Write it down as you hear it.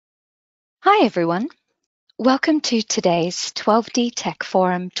Hi everyone. Welcome to today's 12D Tech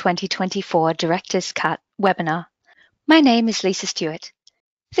Forum 2024 Director's Cut webinar. My name is Lisa Stewart.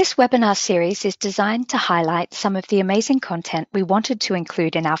 This webinar series is designed to highlight some of the amazing content we wanted to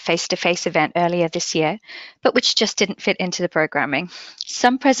include in our face-to-face event earlier this year, but which just didn't fit into the programming.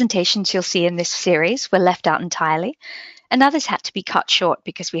 Some presentations you'll see in this series were left out entirely, and others had to be cut short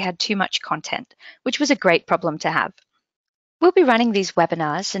because we had too much content, which was a great problem to have. We'll be running these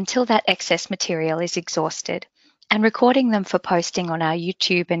webinars until that excess material is exhausted and recording them for posting on our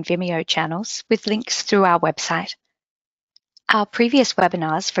YouTube and Vimeo channels with links through our website. Our previous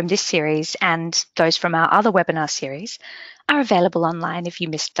webinars from this series and those from our other webinar series are available online if you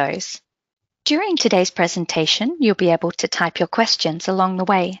missed those. During today's presentation, you'll be able to type your questions along the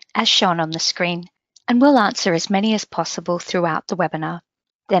way, as shown on the screen, and we'll answer as many as possible throughout the webinar.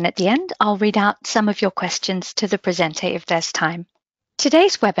 Then at the end, I'll read out some of your questions to the presenter if there's time.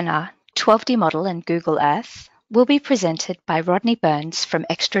 Today's webinar, 12D Model and Google Earth, will be presented by Rodney Burns from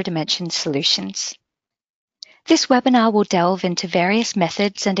Extra Dimension Solutions. This webinar will delve into various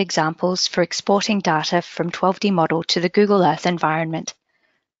methods and examples for exporting data from 12D Model to the Google Earth environment.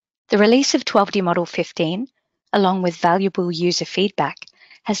 The release of 12D Model 15, along with valuable user feedback,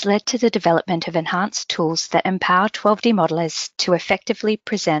 has led to the development of enhanced tools that empower 12D modelers to effectively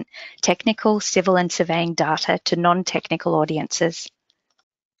present technical, civil and surveying data to non-technical audiences.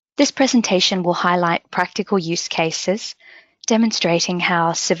 This presentation will highlight practical use cases, demonstrating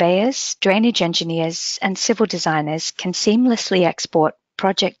how surveyors, drainage engineers and civil designers can seamlessly export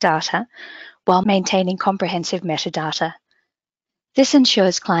project data while maintaining comprehensive metadata. This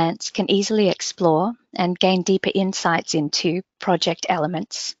ensures clients can easily explore and gain deeper insights into project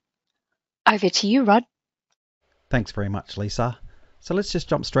elements. Over to you, Rod. Thanks very much, Lisa. So let's just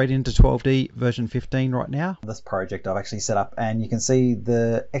jump straight into 12D version 15 right now. This project I've actually set up, and you can see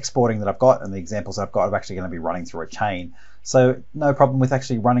the exporting that I've got and the examples I've got are actually going to be running through a chain. So no problem with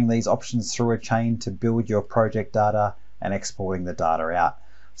actually running these options through a chain to build your project data and exporting the data out.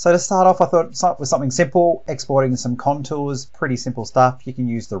 So to start off, I thought start with something simple, exporting some contours, pretty simple stuff. You can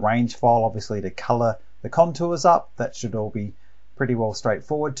use the range file, obviously, to color the contours up. That should all be pretty well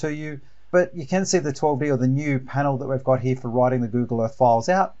straightforward to you. But you can see the 12D or the new panel that we've got here for writing the Google Earth files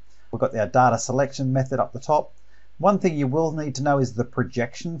out. We've got our data selection method up the top. One thing you will need to know is the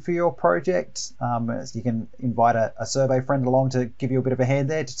projection for your project. You can invite a survey friend along to give you a bit of a hand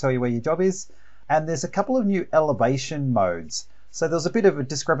there to tell you where your job is. And there's a couple of new elevation modes. So there's a bit of a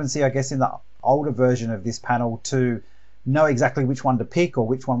discrepancy, I guess, in the older version of this panel to know exactly which one to pick or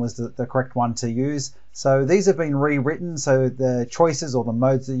which one was the correct one to use. So these have been rewritten so the choices or the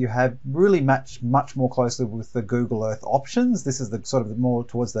modes that you have really match much more closely with the Google Earth options. This is the sort of more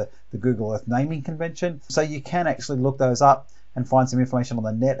towards the Google Earth naming convention. So you can actually look those up and find some information on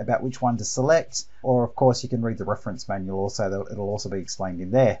the net about which one to select, or of course you can read the reference manual also. It'll also be explained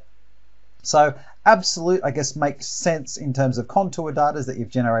in there. So absolute, I guess, makes sense in terms of contour data that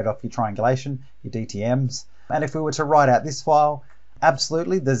you've generated off your triangulation, your DTMs. And if we were to write out this file,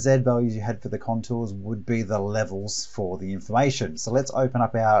 absolutely the Z values you had for the contours would be the levels for the information. So let's open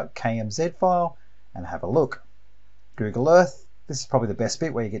up our KMZ file and have a look. Google Earth, this is probably the best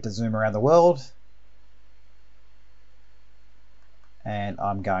bit where you get to zoom around the world. And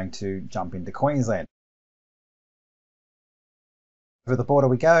I'm going to jump into Queensland. Over the border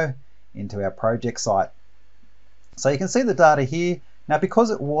we go, into our project site. So you can see the data here. Now because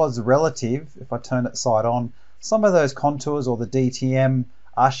it was relative, if I turn it side on, some of those contours or the DTM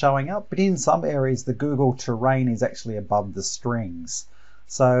are showing up, but in some areas the Google terrain is actually above the strings.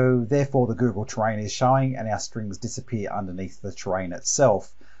 So therefore the Google terrain is showing and our strings disappear underneath the terrain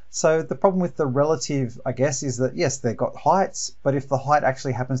itself. So the problem with the relative, I guess, is that yes, they've got heights, but if the height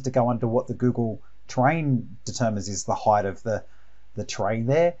actually happens to go under what the Google terrain determines is the height of the terrain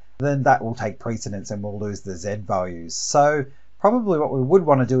there, then that will take precedence and we'll lose the Z values. So probably what we would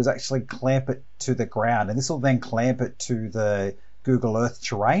want to do is actually clamp it to the ground, and this will then clamp it to the Google Earth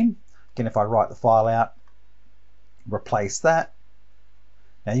terrain. Again, if I write the file out, replace that.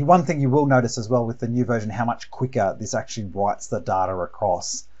 Now, one thing you will notice as well with the new version, how much quicker this actually writes the data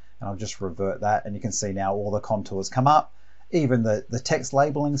across. And I'll just revert that, and you can see now all the contours come up. Even the text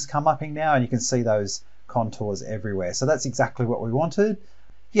labeling's come up in now, and you can see those contours everywhere. So that's exactly what we wanted.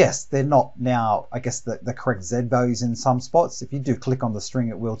 Yes, they're not now, I guess, the correct Z values in some spots. If you do click on the string,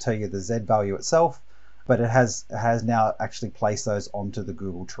 it will tell you the Z value itself, but it has now actually placed those onto the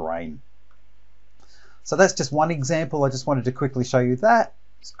Google terrain. So that's just one example. I just wanted to quickly show you that.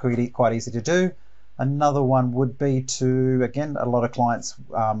 It's quite easy to do. Another one would be to, again, a lot of clients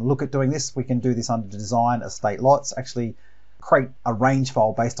look at doing this. We can do this under design, estate lots. Actually, create a range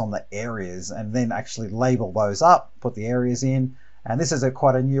file based on the areas and then actually label those up, put the areas in. And this is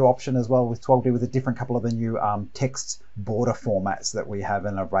quite a new option as well with 12D, with a different couple of the new text border formats that we have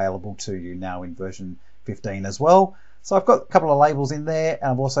and available to you now in version 15 as well. So I've got a couple of labels in there,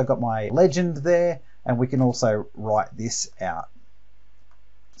 and I've also got my legend there, and we can also write this out.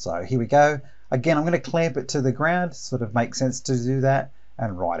 So here we go. Again, I'm going to clamp it to the ground, sort of makes sense to do that,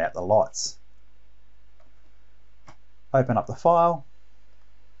 and write out the lots. Open up the file,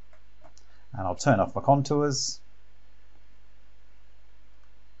 and I'll turn off my contours.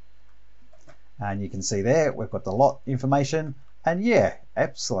 And you can see there, we've got the lot information, and yeah,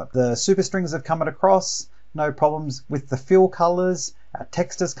 excellent. The superstrings have come across, no problems with the fill colors. Our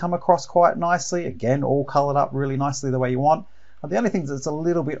text has come across quite nicely. Again, all colored up really nicely the way you want. The only thing that's a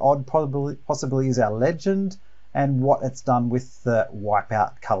little bit odd possibly is our legend and what it's done with the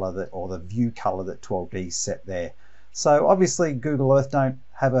wipeout color or the view color that 12D set there. So obviously Google Earth don't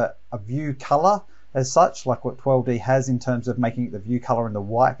have a view color as such, like what 12D has in terms of making it the view color and the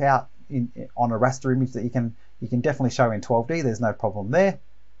wipeout on a raster image that you can definitely show in 12D. There's no problem there.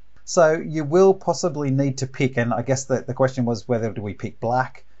 So you will possibly need to pick, and I guess the question was whether do we pick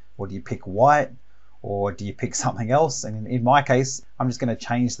black or do you pick white or do you pick something else? And in my case, I'm just going to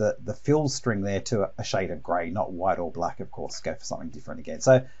change the fill string there to a shade of gray, not white or black, of course, go for something different again.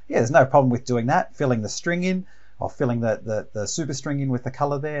 So yeah, there's no problem with doing that, filling the string in or filling the super string in with the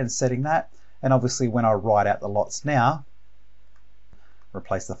color there and setting that. And obviously when I write out the lots now,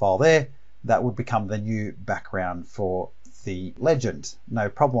 replace the file there, that would become the new background for the legend, no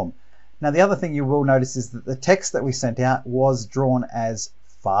problem. Now the other thing you will notice is that the text that we sent out was drawn as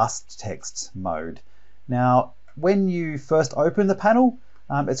fast text mode. Now when you first open the panel,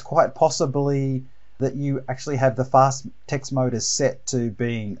 it's quite possibly that you actually have the fast text mode as set to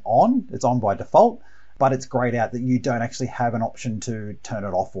being on. It's on by default, but it's grayed out that you don't actually have an option to turn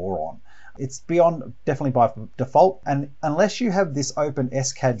it off or on. It's beyond definitely by default, and unless you have this open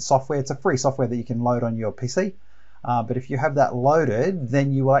SCAD software, it's a free software that you can load on your PC. But if you have that loaded,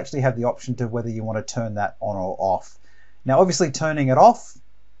 then you will actually have the option to whether you want to turn that on or off. Now, obviously turning it off,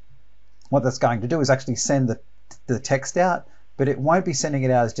 what that's going to do is actually send the text out, but it won't be sending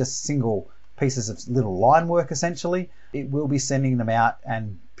it out as just single pieces of little line work, essentially. It will be sending them out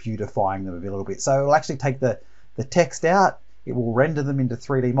and beautifying them a little bit. So it'll actually take the text out, it will render them into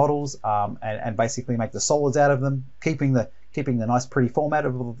 3D models and basically make the solids out of them, keeping the nice pretty format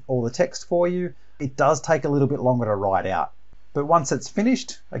of all the text for you. It does take a little bit longer to write out. But once it's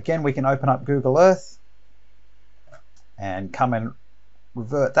finished, again, we can open up Google Earth and come and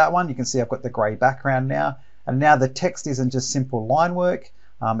revert that one. You can see I've got the gray background now. And now the text isn't just simple line work.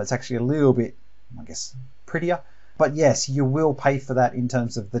 It's actually a little bit, I guess, prettier. But yes, you will pay for that in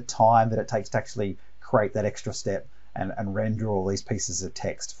terms of the time that it takes to actually create that extra step and render all these pieces of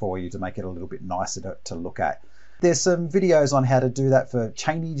text for you to make it a little bit nicer to look at. There's some videos on how to do that for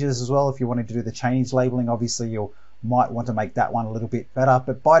chainages as well. If you wanted to do the chainage labeling, obviously you might want to make that one a little bit better,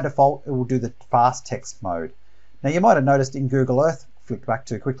 but by default, it will do the fast text mode. Now you might have noticed in Google Earth, flick back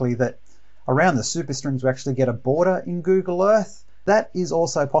too quickly, that around the superstrings we actually get a border in Google Earth. That is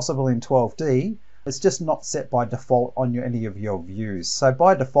also possible in 12D. It's just not set by default on any of your views. So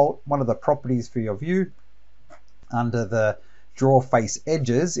by default, one of the properties for your view under the draw face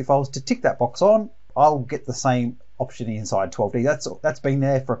edges, if I was to tick that box on, I'll get the same option inside 12D. That's been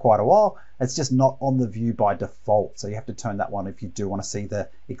there for quite a while. It's just not on the view by default. So you have to turn that one if you do want to see the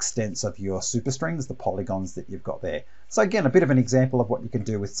extents of your superstrings, the polygons that you've got there. So again, a bit of an example of what you can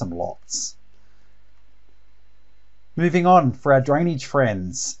do with some lots. Moving on for our drainage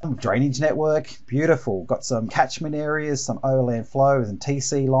friends. Drainage network, beautiful. Got some catchment areas, some overland flows and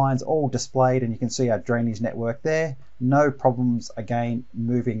TC lines all displayed, and you can see our drainage network there. No problems, again,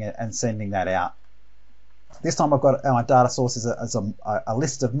 moving it and sending that out. This time I've got my data source as a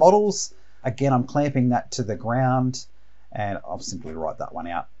list of models. Again, I'm clamping that to the ground, and I'll simply write that one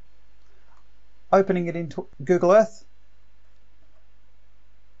out. Opening it into Google Earth,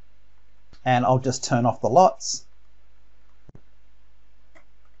 and I'll just turn off the lots.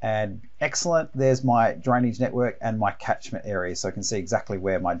 And excellent, there's my drainage network and my catchment area, so I can see exactly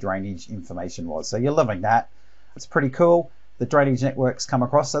where my drainage information was. So you're loving that. It's pretty cool. The drainage networks come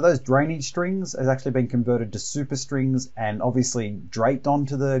across. So those drainage strings has actually been converted to super strings and obviously draped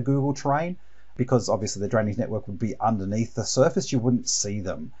onto the Google terrain, because obviously the drainage network would be underneath the surface. You wouldn't see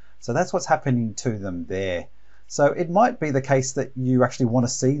them. So that's what's happening to them there. So it might be the case that you actually want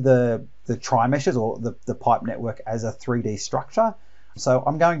to see the tri-meshes or the pipe network as a 3D structure. So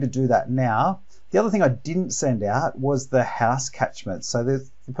I'm going to do that now. The other thing I didn't send out was the house catchment. So the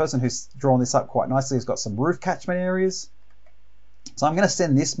person who's drawn this up quite nicely has got some roof catchment areas. So I'm going to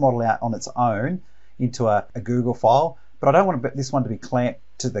send this model out on its own into a Google file, but I don't want this one to be clamped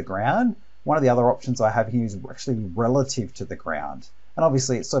to the ground. One of the other options I have here is actually relative to the ground. And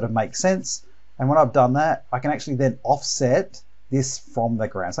obviously it sort of makes sense. And when I've done that, I can actually then offset this from the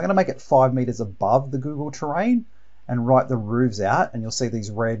ground. So I'm going to make it 5 meters above the Google terrain and write the roofs out. And you'll see these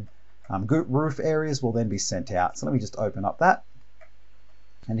red roof areas will then be sent out. So let me just open up that.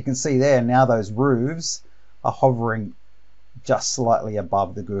 And you can see there now those roofs are hovering just slightly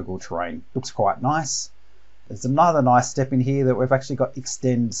above the Google terrain. Looks quite nice. There's another nice step in here that we've actually got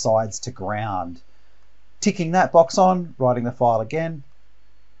extend sides to ground. Ticking that box on, writing the file again,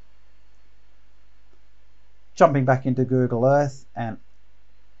 jumping back into Google Earth and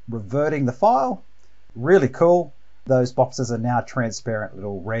reverting the file. Really cool. Those boxes are now transparent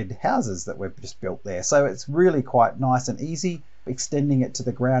little red houses that we've just built there. So it's really quite nice and easy. Extending it to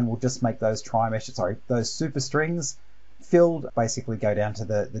the ground will just make those those super strings filled, basically go down to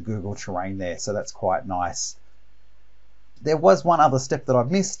the Google terrain there. So that's quite nice. There was one other step that I've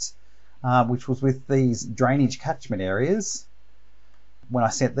missed, which was with these drainage catchment areas. When I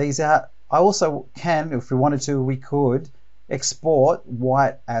sent these out, I also can, if we wanted to, we could export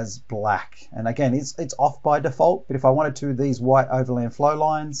white as black. And again, it's off by default, but if I wanted to, these white overland flow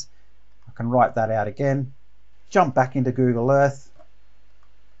lines, I can write that out again, jump back into Google Earth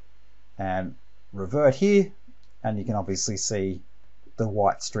and revert here. And you can obviously see the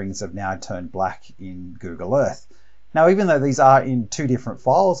white strings have now turned black in Google Earth. Now, even though these are in two different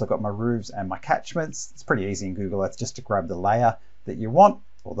files, I've got my roofs and my catchments, it's pretty easy in Google Earth just to grab the layer that you want,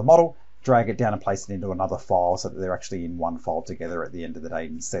 or the model, drag it down and place it into another file so that they're actually in one file together at the end of the day,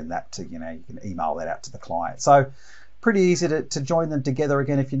 and send that to, you can email that out to the client. So pretty easy to join them together.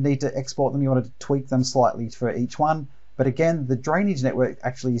 Again, if you need to export them, you want to tweak them slightly for each one. But again, the drainage network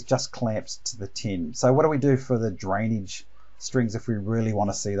actually is just clamped to the tin. So what do we do for the drainage strings if we really want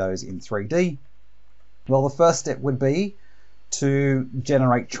to see those in 3D? Well, the first step would be to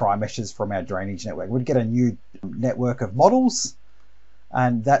generate tri-meshes from our drainage network. We'd get a new network of models,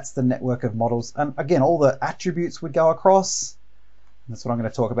 and that's the network of models. And again, all the attributes would go across. That's what I'm going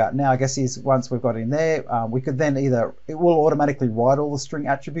to talk about now. I guess is once we've got in there, we could then it will automatically write all the string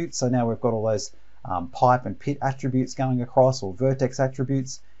attributes. So now we've got all those pipe and pit attributes going across, or vertex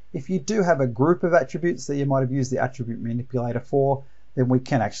attributes. If you do have a group of attributes that you might have used the attribute manipulator for, then we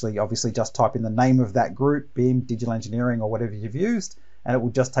can actually obviously just type in the name of that group, BIM, digital engineering, or whatever you've used, and it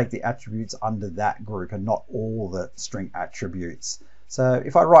will just take the attributes under that group and not all the string attributes. So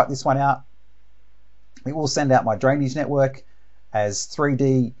if I write this one out, it will send out my drainage network as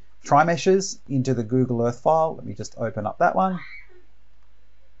 3D tri-meshes into the Google Earth file. Let me just open up that one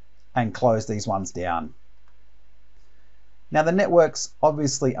and close these ones down. Now the network's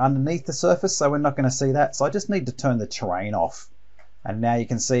obviously underneath the surface, so we're not going to see that. So I just need to turn the terrain off. And now you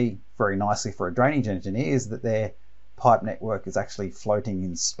can see very nicely for a drainage engineer is that their pipe network is actually floating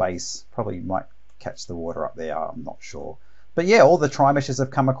in space. Probably might catch the water up there, I'm not sure. But yeah, all the tri-meshes have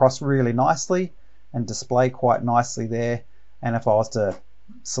come across really nicely and display quite nicely there. And if I was to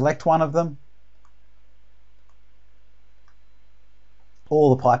select one of them,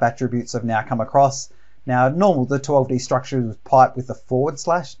 all the pipe attributes have now come across. Now, normal, the 12D structure was pipe with a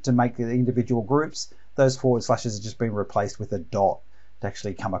 / to make the individual groups. Those / have just been replaced with a dot to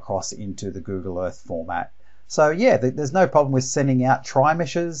actually come across into the Google Earth format. So yeah, there's no problem with sending out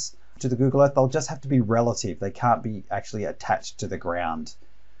tri-meshes to the Google Earth. They'll just have to be relative. They can't be actually attached to the ground.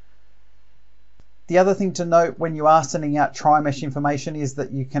 The other thing to note when you are sending out tri-mesh information is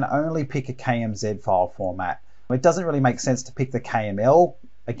that you can only pick a KMZ file format. It doesn't really make sense to pick the KML.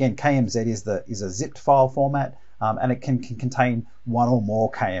 Again, KMZ is a zipped file format, and it can contain one or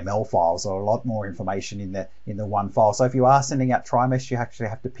more KML files, or a lot more information in the one file. So if you are sending out tri-mesh, you actually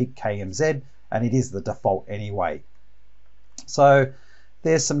have to pick KMZ, and it is the default anyway. So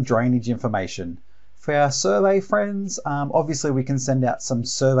there's some drainage information. For our survey friends, obviously we can send out some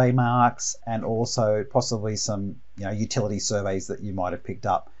survey marks and also possibly some utility surveys that you might have picked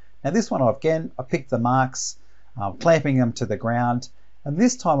up. Now this one, again, I picked the marks, clamping them to the ground, and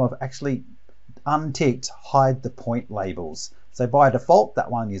this time I've actually unticked hide the point labels. So by default that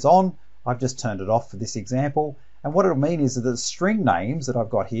one is on. I've just turned it off for this example, and what it'll mean is that the string names that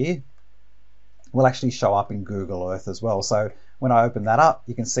I've got here will actually show up in Google Earth as well. So when I open that up,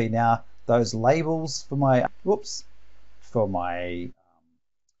 you can see now those labels for my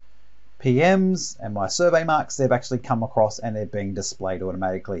PMs and my survey marks, they've actually come across and they're being displayed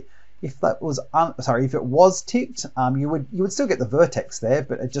automatically. If that was if it was ticked, you would still get the vertex there,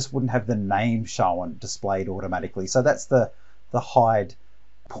 but it just wouldn't have the name shown displayed automatically. So that's the hide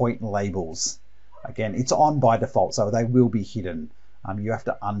point labels. Again, it's on by default, so they will be hidden. You have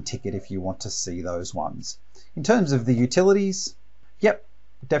to untick it if you want to see those ones. In terms of the utilities, yep,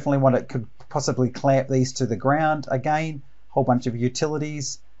 definitely could possibly clamp these to the ground. Again, a whole bunch of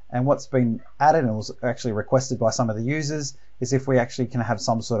utilities. And what's been added and was actually requested by some of the users is if we actually can have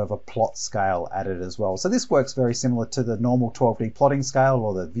some sort of a plot scale added as well. So this works very similar to the normal 12D plotting scale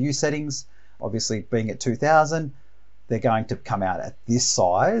or the view settings. Obviously being at 2000, they're going to come out at this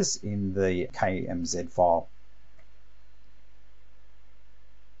size in the KMZ file.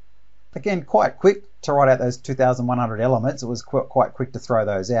 Again, quite quick to write out those 2100 elements. It was quite quick to throw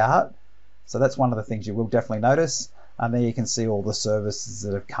those out. So that's one of the things you will definitely notice. And there you can see all the services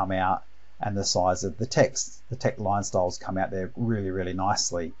that have come out and the size of the text. The text line styles come out there really, really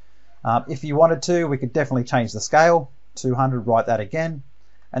nicely. If you wanted to, we could definitely change the scale. 200, write that again.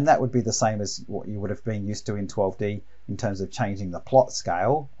 And that would be the same as what you would have been used to in 12D in terms of changing the plot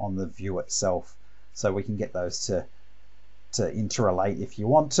scale on the view itself. So we can get those to interrelate if you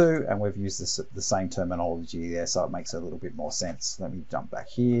want to, and we've used the same terminology there, so it makes a little bit more sense. Let me jump back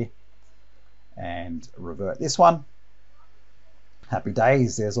here and revert this one. Happy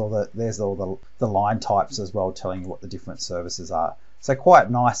days. There's all the line types as well, telling you what the different services are. So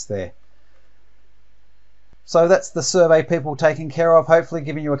quite nice there. So that's the survey people taken care of, hopefully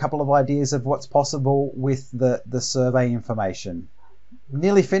giving you a couple of ideas of what's possible with the survey information.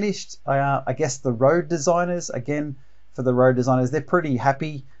 Nearly finished. I guess the road designers, again, for the road designers, they're pretty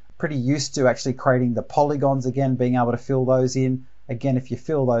happy, pretty used to actually creating the polygons again, being able to fill those in. Again, if you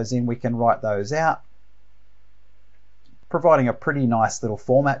fill those in, we can write those out, providing a pretty nice little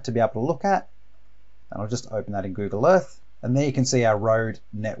format to be able to look at. And I'll just open that in Google Earth. And there you can see our road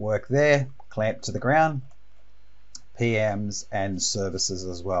network there, clamped to the ground, PMs and services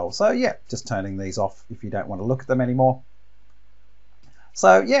as well. So yeah, just turning these off if you don't want to look at them anymore.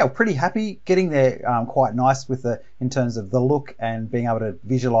 So yeah, pretty happy getting there, quite nice with in terms of the look and being able to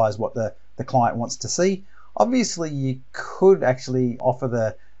visualize what the client wants to see. Obviously, you could actually offer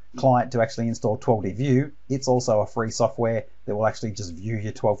the client to actually install 12D View. It's also a free software that will actually just view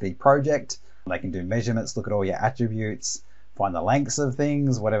your 12D project. They can do measurements, look at all your attributes, find the lengths of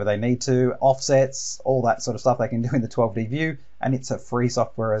things, whatever they need to, offsets, all that sort of stuff they can do in the 12D View, and it's a free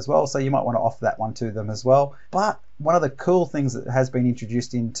software as well, so you might want to offer that one to them as well. But one of the cool things that has been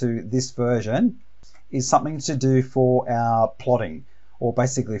introduced into this version is something to do for our plotting, or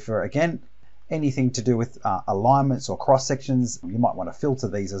basically for, again, anything to do with alignments or cross sections. You might want to filter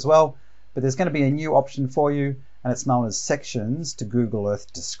these as well, but there's going to be a new option for you, and it's known as sections to Google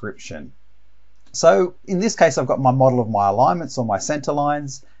Earth description. So in this case, I've got my model of my alignments or my center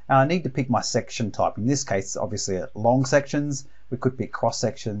lines, and I need to pick my section type. In this case, obviously long sections. We could pick cross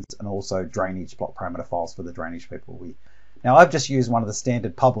sections and also drainage block parameter files for the drainage people. Now I've just used one of the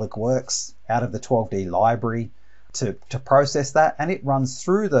standard public works out of the 12D library to process that, and it runs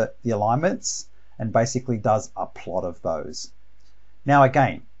through the alignments and basically does a plot of those. Now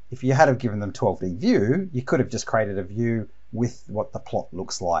again, if you had have given them 12D view, you could have just created a view with what the plot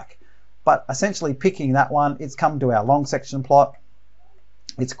looks like. But essentially picking that one, it's come to our long section plot.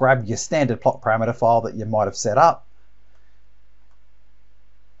 It's grabbed your standard plot parameter file that you might have set up.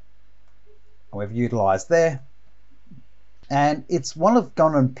 And we've utilized there. And it's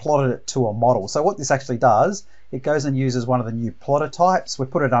gone and plotted it to a model. So what this actually does, it goes and uses one of the new plotter types. We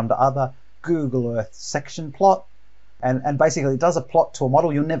put it under other Google Earth section plot. And basically it does a plot to a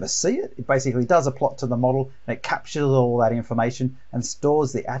model. You'll never see it. It basically does a plot to the model, and it captures all that information and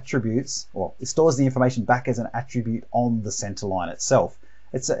stores the attributes, or it stores the information back as an attribute on the center line itself.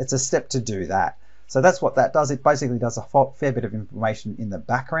 It's a step to do that. So that's what that does. It basically does a fair bit of information in the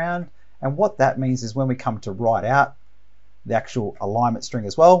background. And what that means is when we come to write out the actual alignment string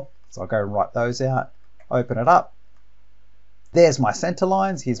as well, so I'll go and write those out, open it up. There's my center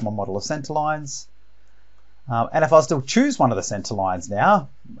lines. Here's my model of center lines. And if I still choose one of the center lines now,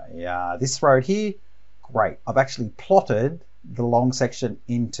 this road here, great. I've actually plotted the long section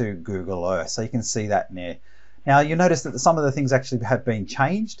into Google Earth. So you can see that in there. Now you notice that some of the things actually have been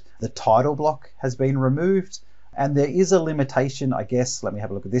changed. The title block has been removed, and there is a limitation, I guess. Let me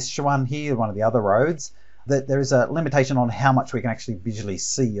have a look at this one here, one of the other roads, that there is a limitation on how much we can actually visually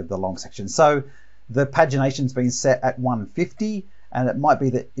see of the long section. So the pagination's been set at 150. And it might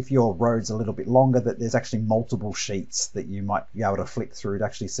be that if your road's a little bit longer, that there's actually multiple sheets that you might be able to flick through to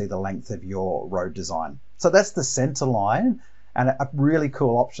actually see the length of your road design. So that's the center line, and a really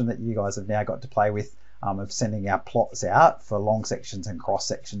cool option that you guys have now got to play with, of sending our plots out for long sections and cross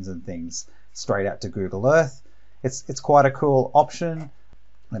sections and things straight out to Google Earth. It's quite a cool option.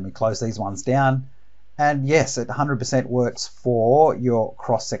 Let me close these ones down. And yes, it 100% works for your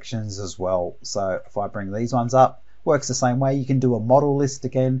cross sections as well. So if I bring these ones up, works the same way. You can do a model list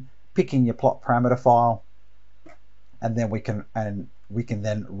again, picking your plot parameter file, and then we can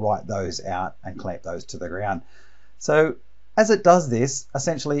then write those out and clamp those to the ground. So as it does this,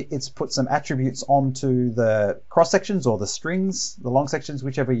 essentially it's put some attributes onto the cross sections or the strings, the long sections,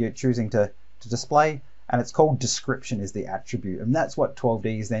 whichever you're choosing to display, and it's called description is the attribute, and that's what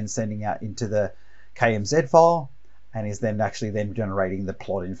 12D is then sending out into the KMZ file, and is then actually then generating the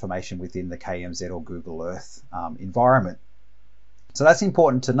plot information within the KMZ or Google Earth environment. So that's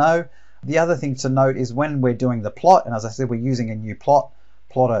important to know. The other thing to note is when we're doing the plot, and as I said, we're using a new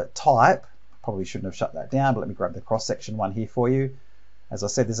plotter type. Probably shouldn't have shut that down, but let me grab the cross-section one here for you. As I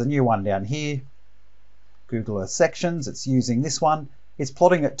said, there's a new one down here, Google Earth Sections. It's using this one. It's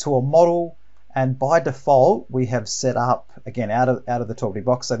plotting it to a model, and by default, we have set up, again, out of the 12D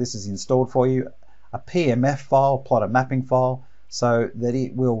box, so this is installed for you, a PMF file, plotter mapping file, so that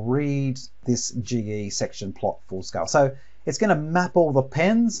it will read this GE section plot full scale. So it's going to map all the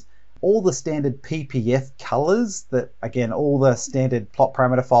pens, all the standard PPF colors that, again, all the standard plot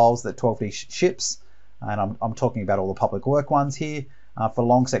parameter files that 12D ships, and I'm talking about all the public work ones here, for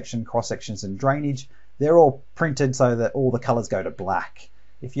long section, cross sections and drainage. They're all printed so that all the colors go to black.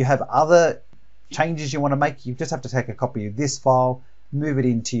 If you have other changes you want to make, you just have to take a copy of this file, move it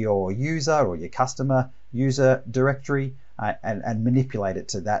into your user or your customer user directory, and manipulate it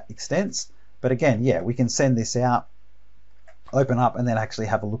to that extent. But again, yeah, we can send this out, open up, and then actually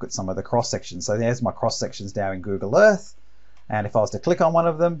have a look at some of the cross sections. So there's my cross sections down in Google Earth, and if I was to click on one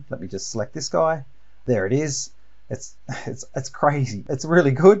of them, let me just select this guy, there it is. It's crazy. It's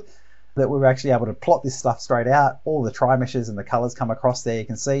really good that we were actually able to plot this stuff straight out. All the tri-meshes and the colors come across there, you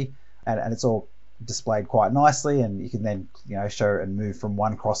can see, and it's all displayed quite nicely, and you can then show and move from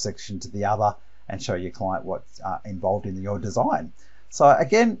one cross section to the other and show your client what's involved in your design. So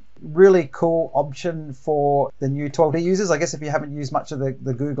again, really cool option for the new 12D users, I guess, if you haven't used much of the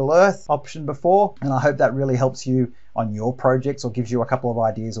Google Earth option before. And I hope that really helps you on your projects or gives you a couple of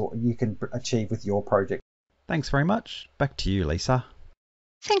ideas what you can achieve with your project. Thanks very much. Back to you, Lisa.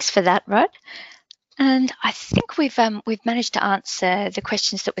 Thanks for that, Rod. And I think we've managed to answer the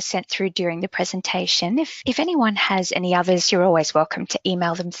questions that were sent through during the presentation. If anyone has any others, you're always welcome to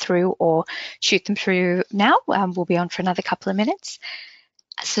email them through or shoot them through now. We'll be on for another couple of minutes.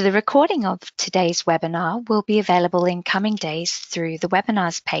 So the recording of today's webinar will be available in coming days through the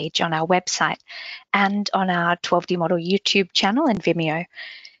webinars page on our website and on our 12D Model YouTube channel and Vimeo.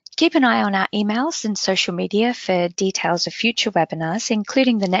 Keep an eye on our emails and social media for details of future webinars,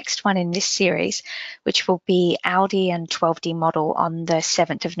 including the next one in this series, which will be Audi and 12D Model on the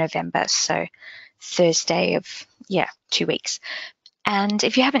 7th of November, so Thursday of, 2 weeks. And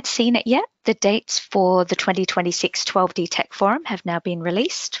if you haven't seen it yet, the dates for the 2026 12D Tech Forum have now been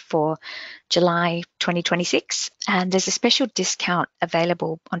released for July 2026, and there's a special discount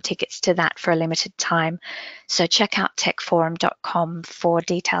available on tickets to that for a limited time. So check out techforum.com for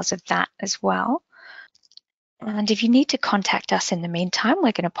details of that as well. And if you need to contact us in the meantime,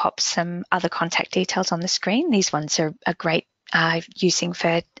 we're going to pop some other contact details on the screen. These ones are great using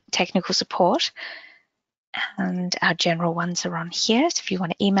for technical support. And our general ones are on here. So if you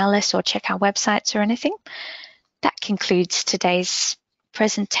want to email us or check our websites or anything. That concludes today's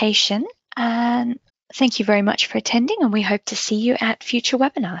presentation. And thank you very much for attending, and we hope to see you at future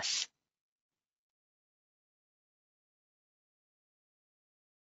webinars.